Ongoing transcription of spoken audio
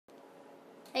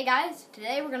Hey guys,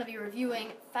 today we're going to be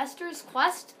reviewing Fester's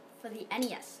Quest for the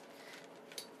NES.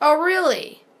 Oh,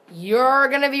 really? You're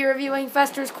going to be reviewing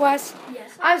Fester's Quest?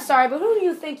 Yes. I'm sorry, but who do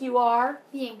you think you are?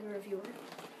 The angry reviewer.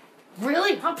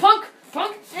 Really? I'm Punk?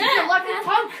 Punk? You're lucky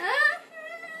Punk?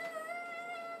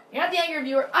 You're not the angry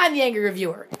reviewer, I'm the angry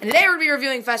reviewer. And today we're going to be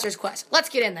reviewing Fester's Quest. Let's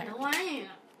get in there. No, I am.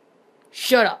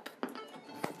 Shut up.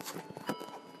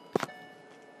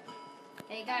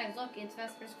 Hey guys, look, it's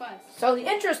Fester's Quest. So the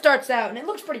intro starts out, and it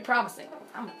looks pretty promising.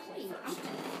 I'm going to play first.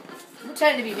 I'm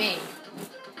pretending to be me.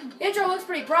 The intro looks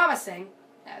pretty promising,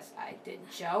 as I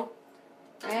didn't show.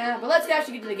 Yeah, but let's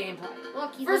actually get to the gameplay.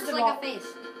 Look, he First looks of like all- a face.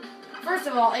 First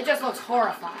of all, it just looks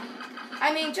horrifying.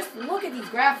 I mean, just look at these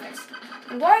graphics.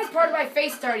 And why is part of my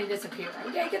face starting to disappear?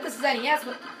 Okay, I get this is NES,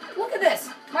 but look at this.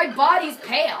 My body's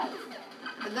pale.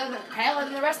 Paler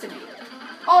than the rest of me.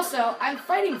 Also, I'm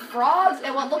fighting frogs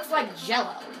and what looks like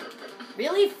JELLO.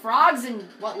 Really? Frogs and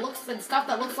stuff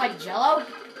that looks like JELLO?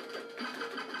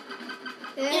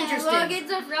 Interesting. Look,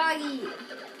 it's a froggy.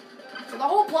 So the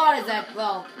whole plot is that,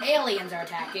 well, aliens are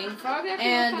attacking.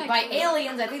 And by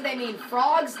aliens, I think they mean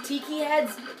frogs, tiki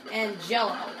heads, and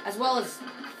JELLO. As well as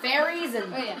fairies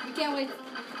and... Oh yeah, you can't wait.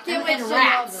 and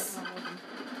rats.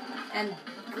 And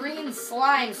green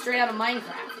slime straight out of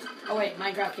Minecraft. Oh wait,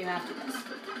 Minecraft came after this.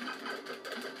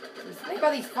 Think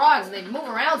about these frogs, they move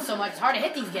around so much, it's hard to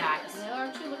hit these guys. They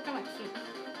actually look kind of cute.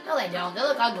 No, they don't. They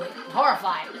look ugly.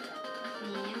 Horrifying. Yeah,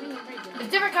 I think they're pretty good. There's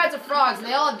different kinds of frogs, and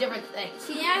they all have different things.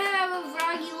 See, I have a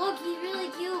froggy. Look, he's really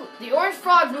cute. The orange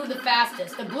frogs move the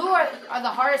fastest. The blue are the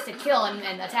hardest to kill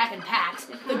and attack in packs.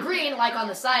 The green, like on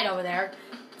the side over there,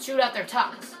 shoot out their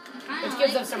tongues, which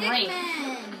gives them some range.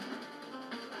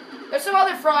 There's some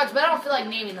other frogs, but I don't feel like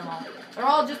naming them all. They're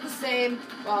all just the same.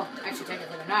 Well, actually,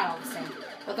 technically, they're not all the same.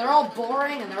 But they're all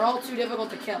boring, and they're all too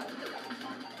difficult to kill.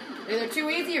 They're either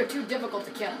too easy or too difficult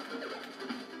to kill.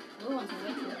 Blue ones are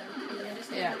way too good.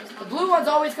 Yeah. The blue ones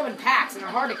always come in packs, and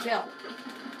are hard to kill.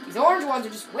 These orange ones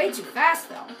are just way too fast,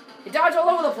 though. They dodge all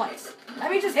over the place. Let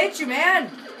me just hit you,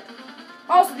 man!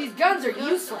 Also, these guns are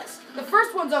useless. The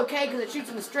first one's okay because it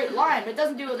shoots in a straight line, but it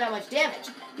doesn't do that much damage.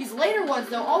 These later ones,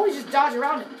 though, always just dodge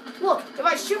around it. Look, if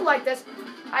I shoot like this,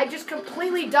 I'm just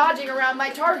completely dodging around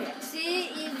my target. See,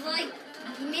 he's like,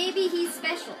 maybe he's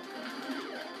special.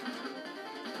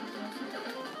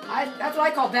 That's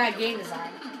what I call bad game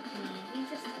design. He's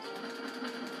just special.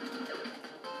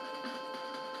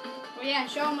 Well, yeah,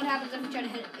 show him what happens if you try to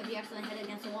hit it, if you accidentally hit it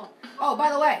against the wall. Oh, by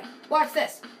the way, watch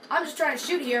this. I'm just trying to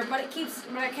shoot here, but I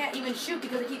can't even shoot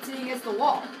because it keeps hitting against the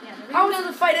wall. Yeah, How am I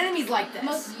supposed to fight enemies like this? The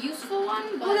most useful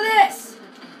one, but... Look at this!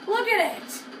 Look at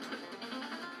it!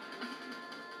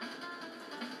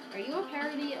 Are you a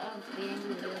parody of the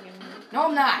Angry Video Game Nerd? No,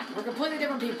 I'm not. We're completely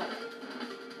different people.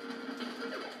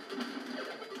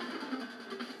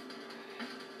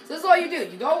 So this is all you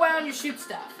do. You go around, you shoot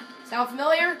stuff. Sound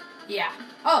familiar? Yeah.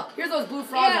 Oh, here's those blue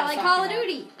frogs. Yeah, like Call of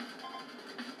Duty.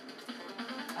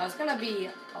 It's gonna be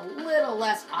a little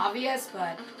less obvious,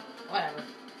 but whatever.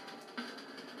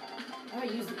 How do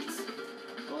I use these?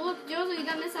 Oh, look, Josie, you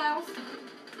got missiles.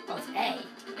 Oh, it's A.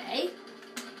 A?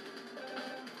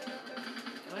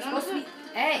 It's supposed to be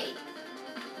A.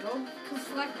 Go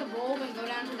select the bulb and go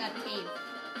down to that cave.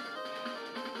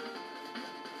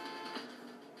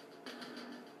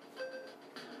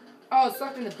 Oh, it's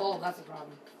selecting the bulb. That's the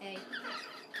problem. A.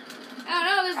 Oh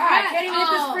no, there's I can't even hit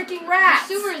this freaking rat.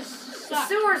 The sewers suck. The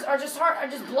sewers are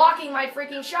just blocking my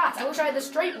freaking shots. I wish I had the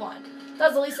straight one.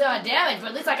 Does the least amount of damage, but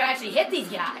at least I can actually hit these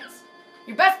guys.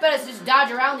 Your best bet is to just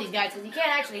dodge around these guys because you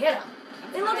can't actually hit them.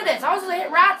 Hey, look at this. How was I supposed to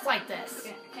hit rats like this?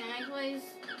 Can I please?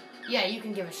 Yeah, you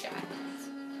can give a shot.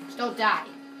 Just don't die.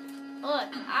 Look,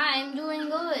 I'm doing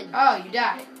good. Oh, you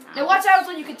died. Now watch out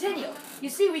when you continue. You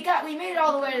see, we made it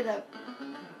all the way to the.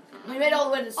 We made it all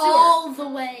the way to the sewer. All the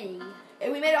way.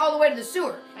 And we made it all the way to the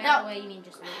sewer. All the way, you mean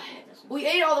just a little bit. We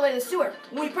ate all the way to the sewer.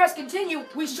 When we press continue,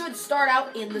 we should start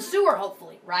out in the sewer,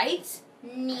 hopefully, right?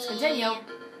 Let's continue.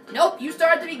 Nope, you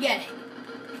start at the beginning.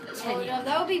 Continue. Oh, no,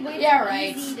 that would be way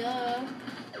right. too easy, duh.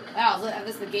 Wow,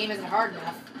 the game isn't hard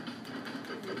enough.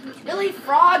 Really?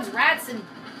 Frogs, rats, and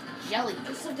jelly.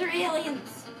 So they're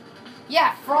aliens.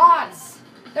 Yeah, frogs.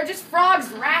 They're just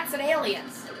frogs, rats, and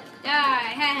aliens.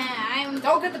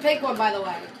 Don't get the pink one, by the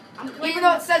way. Even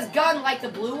though it says gun like the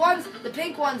blue ones, the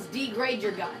pink ones degrade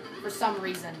your gun for some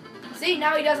reason. See,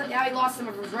 now he lost some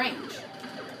of his range.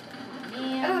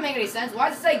 That doesn't make any sense. Why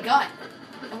does it say gun?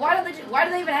 And why do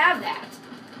they even have that?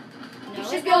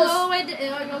 No, it goes all the way.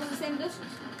 It goes the same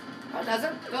distance. No, it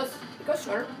doesn't. It goes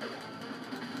shorter.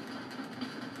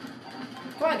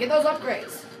 Come on, get those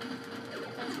upgrades.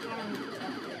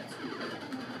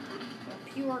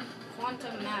 Pure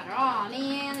quantum matter. Oh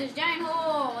man, there's giant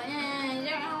hole. And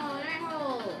giant hole, giant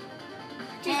hole.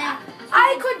 And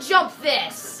I could jump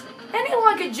this.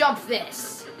 Anyone could jump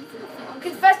this.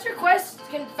 Can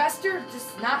Fester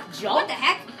just not jump? what the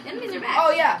heck? The enemies are back.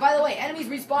 Oh yeah, by the way, enemies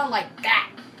respawn like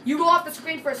that. You go off the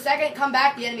screen for a second, come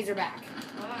back, the enemies are back.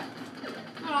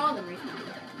 Not all of them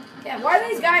respawn. Yeah, why are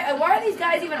these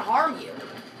guys even harm you?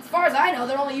 As far as I know,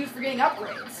 they're only used for getting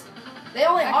upgrades. They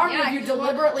only harm you if you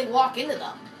deliberately walk into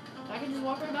them. I can just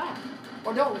walk right by.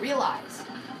 Or don't realize.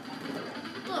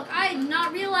 Look, I'm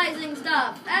not realizing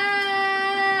stuff.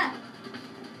 Ah!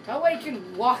 No way you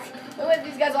can walk. No way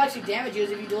these guys will actually damage you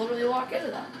is if you deliberately walk into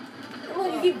them. And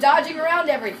look, you keep dodging around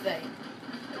everything.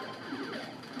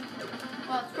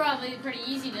 Well, it's probably pretty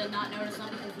easy to not notice them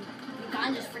because you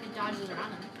kind of just freaking dodges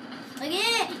around them. Like,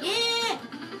 yeah!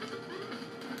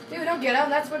 Dude, don't get them.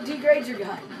 That's what degrades your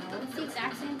gun. No, it's the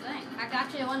exact same thing. In fact,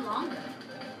 actually, one longer.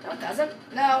 No, it doesn't.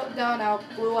 No.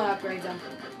 Blue one upgrades them.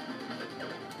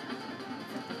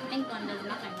 The pink one does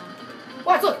nothing then.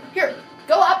 Watch, look. Here.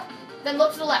 Go up, then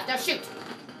look to the left. Now shoot.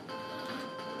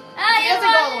 Ah, It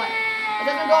doesn't go all the way. It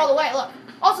doesn't go all the way. Look.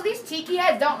 Also, these tiki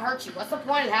heads don't hurt you. What's the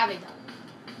point of having them?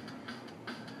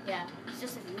 Yeah, it's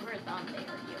just if you hurt them, they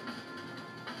hurt you.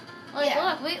 Like,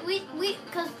 Yeah.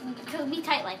 look, cause we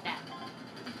tight like that.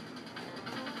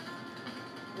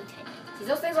 We tight. See,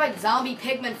 those things are like zombie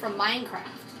pigmen from Minecraft.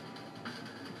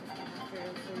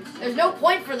 There's no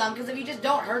point for them, because if you just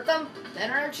don't hurt them, they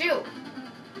don't hurt you.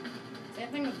 Same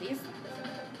thing with these things.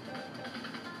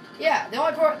 Yeah, the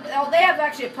only they have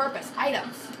actually a purpose.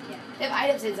 Items. Yeah. They have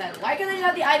items inside. Why can't they just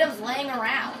have the items laying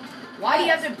around? Why do you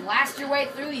have to blast your way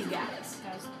through these guys?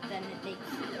 Because then it makes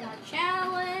it more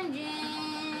challenging.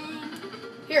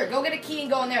 Here, go get a key and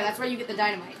go in there. That's where you get the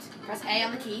dynamite. Press A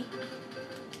on the key.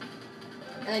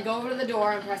 And then go over to the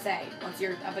door and press A once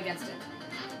you're up against it.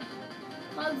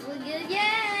 Bugs look good. Yeah!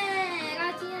 I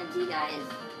got TNT, guys.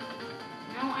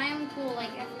 Now I am cool like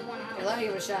everyone else. Here, let me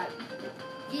give it a shot.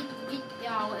 Oh,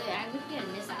 I wish we had a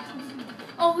missile.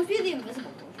 Oh, we should do the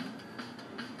invisible potion.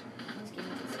 This game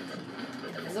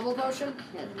is Invisible potion?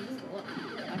 yeah, it's invisible. Look,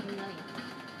 like a million.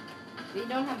 We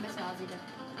don't have missiles either.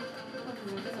 Look,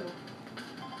 it's invisible.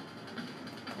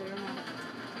 We don't have it.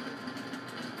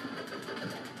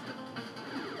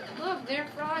 Look, they're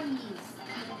froggies.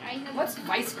 I have What's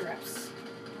vice grips?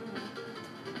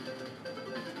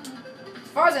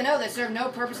 As far as I know, they serve no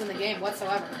purpose in the game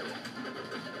whatsoever.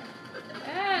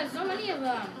 Yeah, so many of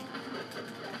them.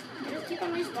 They just keep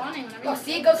on respawning whenever Look, you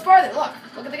see, it goes farther. Look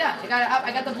at the gun.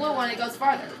 I got the blue one. It goes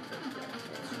farther.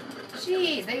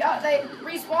 Jeez, they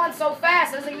respawn so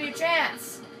fast. It doesn't give you a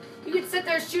chance. You can sit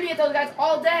there shooting at those guys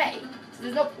all day. So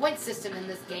there's no point system in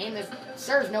this game. There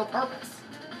serves no purpose.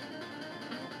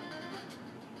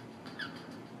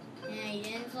 Yeah, you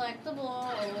didn't select the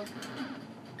ball.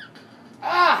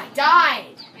 Ah, I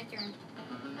died. My turn.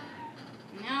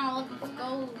 Now let's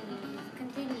go.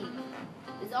 Continue.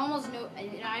 There's almost no.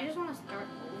 I just want to start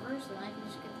over so that I can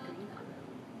just get the green one.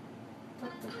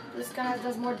 But this guy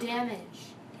does more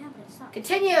damage. Yeah, but it's not.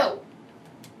 Continue.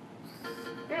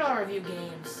 You don't review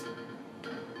games.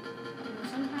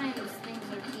 Sometimes things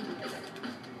are tedious.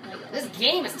 Like This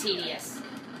game is tedious.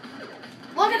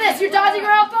 Look at this. You're dodging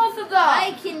around both of them.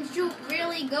 I can shoot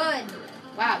really good.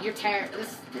 Wow, you're terrible.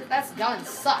 That gun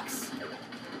sucks.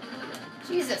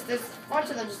 Jesus, there's a bunch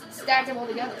of them just stacked them all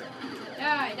together.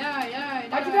 Die.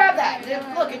 Why'd you grab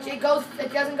that? Look,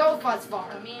 it doesn't go as far.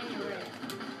 I mean, you're right.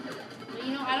 But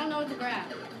you know, I don't know what to grab.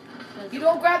 You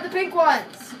don't grab the pink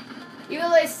ones. Even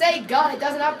though they say gun, it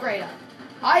doesn't upgrade them.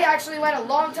 I actually went a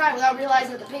long time without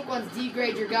realizing that the pink ones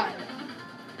degrade your gun.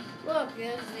 Look,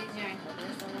 there's the giant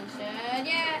clippers. Someone said,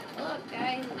 yeah, look,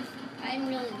 guys, I'm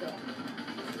really good.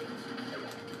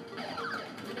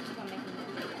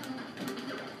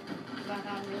 About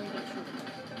how I'm really good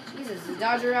shooter. Jesus, you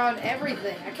dodge around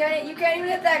everything. You can't even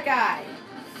hit that guy.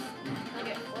 I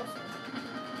get closer.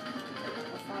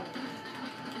 Or farther.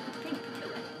 Pink.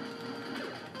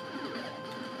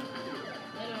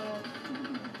 Hello.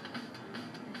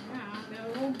 Now,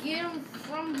 go get him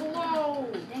from below.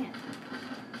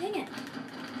 Dang it.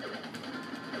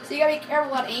 So you gotta be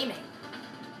careful about aiming.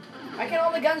 Why can't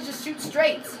all the guns just shoot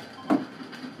straight? It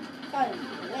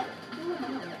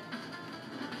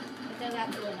does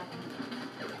absolutely nothing.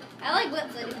 I like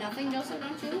whips that do nothing, Joseph,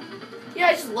 don't you? Yeah,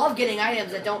 I just love getting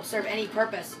items that don't serve any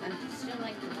purpose,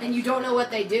 and you don't know what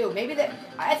they do. Maybe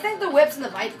I think the whips and the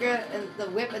vice grip and the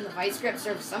whip and the vice grip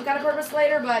serve some kind of purpose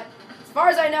later, but as far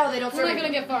as I know, they don't serve. We're not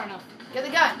gonna get far enough. Get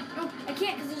the gun. No, I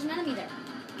can't because there's an enemy there.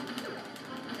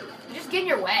 You just get in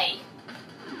your way.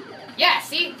 Yeah,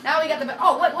 see? Now we got the.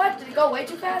 Oh, what? Did it go way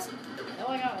too fast?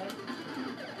 Oh, I got it.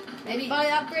 Maybe. But I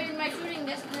upgraded my shooting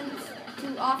distance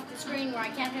to off the screen where I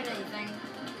can't hit anything.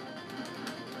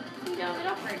 You know, it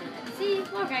upgraded it. See,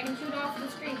 look, I can shoot off the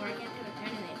screen where I can't hit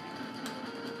anything.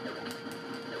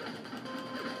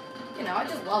 You know, I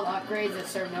just love upgrades that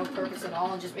serve no purpose at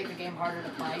all and just make the game harder to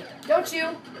play. Don't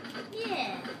you?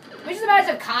 Yeah. I mean, just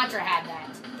imagine if Contra had that.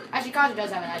 Actually, Contra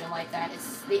does have an item like that.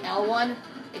 It's the L one.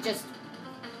 It just...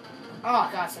 Oh,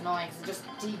 God, it's annoying. 'Cause it just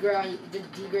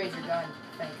degrades your gun,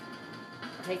 I think.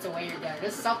 It takes away your gun.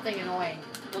 Just something annoying.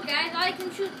 Look, guys, I can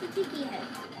shoot the tiki head.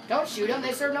 Don't shoot them.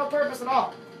 They serve no purpose at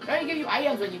all. They don't even give you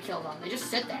items when you kill them. They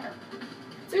just sit there.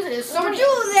 Seriously, there's so many...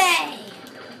 do they?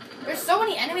 There's so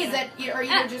many enemies that are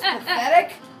either just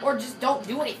pathetic or just don't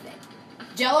do anything.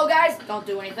 Jello guys don't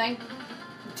do anything.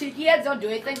 Tiki heads don't do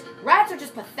anything. Rats are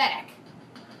just pathetic.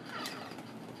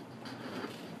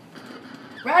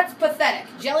 Rats pathetic.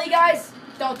 Jelly guys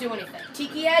don't do anything.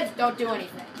 Tiki heads don't do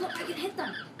anything. Look, I can hit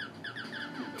them.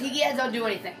 Tiki heads don't do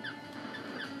anything.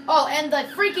 Oh, and the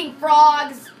freaking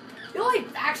frogs. The only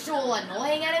actual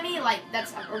annoying enemy, like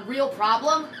that's a real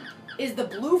problem, is the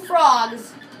blue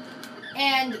frogs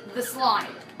and the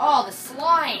slime. Oh, the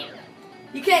slime.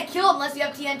 You can't kill it unless you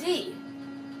have TNT.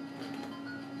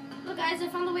 Look, guys, I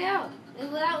found the way out.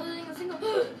 Without losing a single...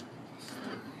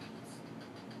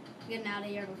 Getting out of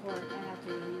here before I have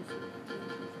to use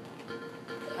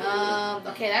it.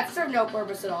 Okay, that served no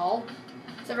purpose at all.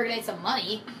 Except for getting some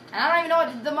money. And I don't even know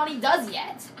what the money does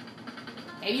yet.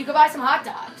 Maybe you could buy some hot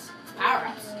dogs.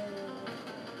 Power-ups.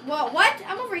 Well, what?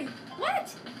 I'm over here.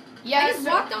 What? Yeah, I just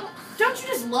walked over. Don't you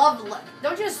just love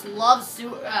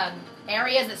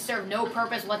areas that serve no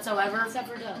purpose whatsoever? Except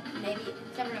for to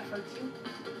hurt you.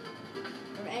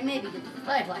 And maybe to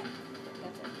Let me play.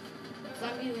 That's it. So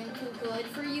I'm doing too good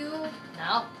for you.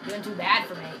 No, doing too bad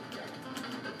for me.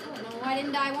 No, why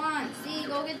didn't I once? See,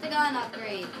 go get the gun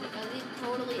upgrade. Because it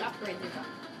totally upgrades your gun.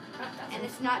 And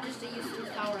it's not just a useless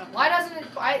power up. Why doesn't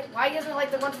it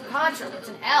like the one from Contra? It's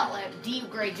an L and it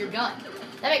degrades your gun.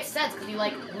 That makes sense because you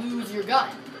like lose your gun.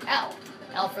 L.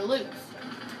 L for lose.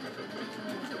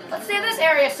 Let's see if this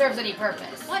area serves any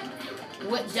purpose. What?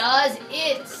 What does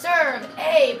it serve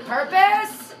a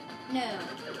purpose? No.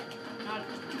 Not.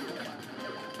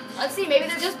 Let's see, maybe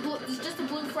It's there's just a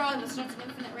blue frog that starts an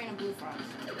infinite rain of blue frogs.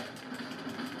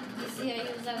 You see how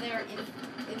he was out there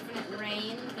infinite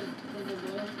rain because of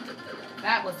blue?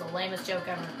 That was the lamest joke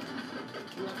ever. It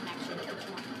wasn't actually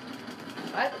intentional.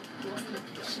 What? It wasn't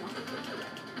intentional.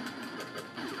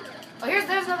 Oh,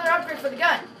 there's another upgrade for the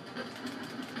gun.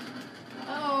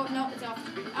 Oh, no, it's off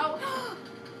the screen. Oh!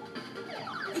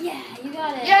 Yeah, you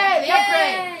got it. Yay, the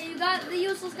upgrade! Yeah, you got the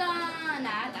useless gun.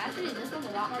 Actually, this one's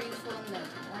a lot more useful than the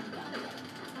orange gun.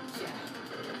 Yeah.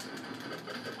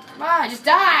 Come on, just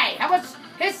die! How much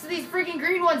hits do these freaking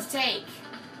green ones take?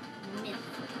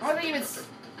 Why are they even...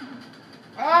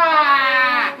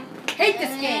 Hate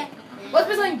this game! Let's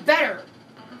play something better.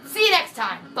 See you next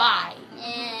time. Bye.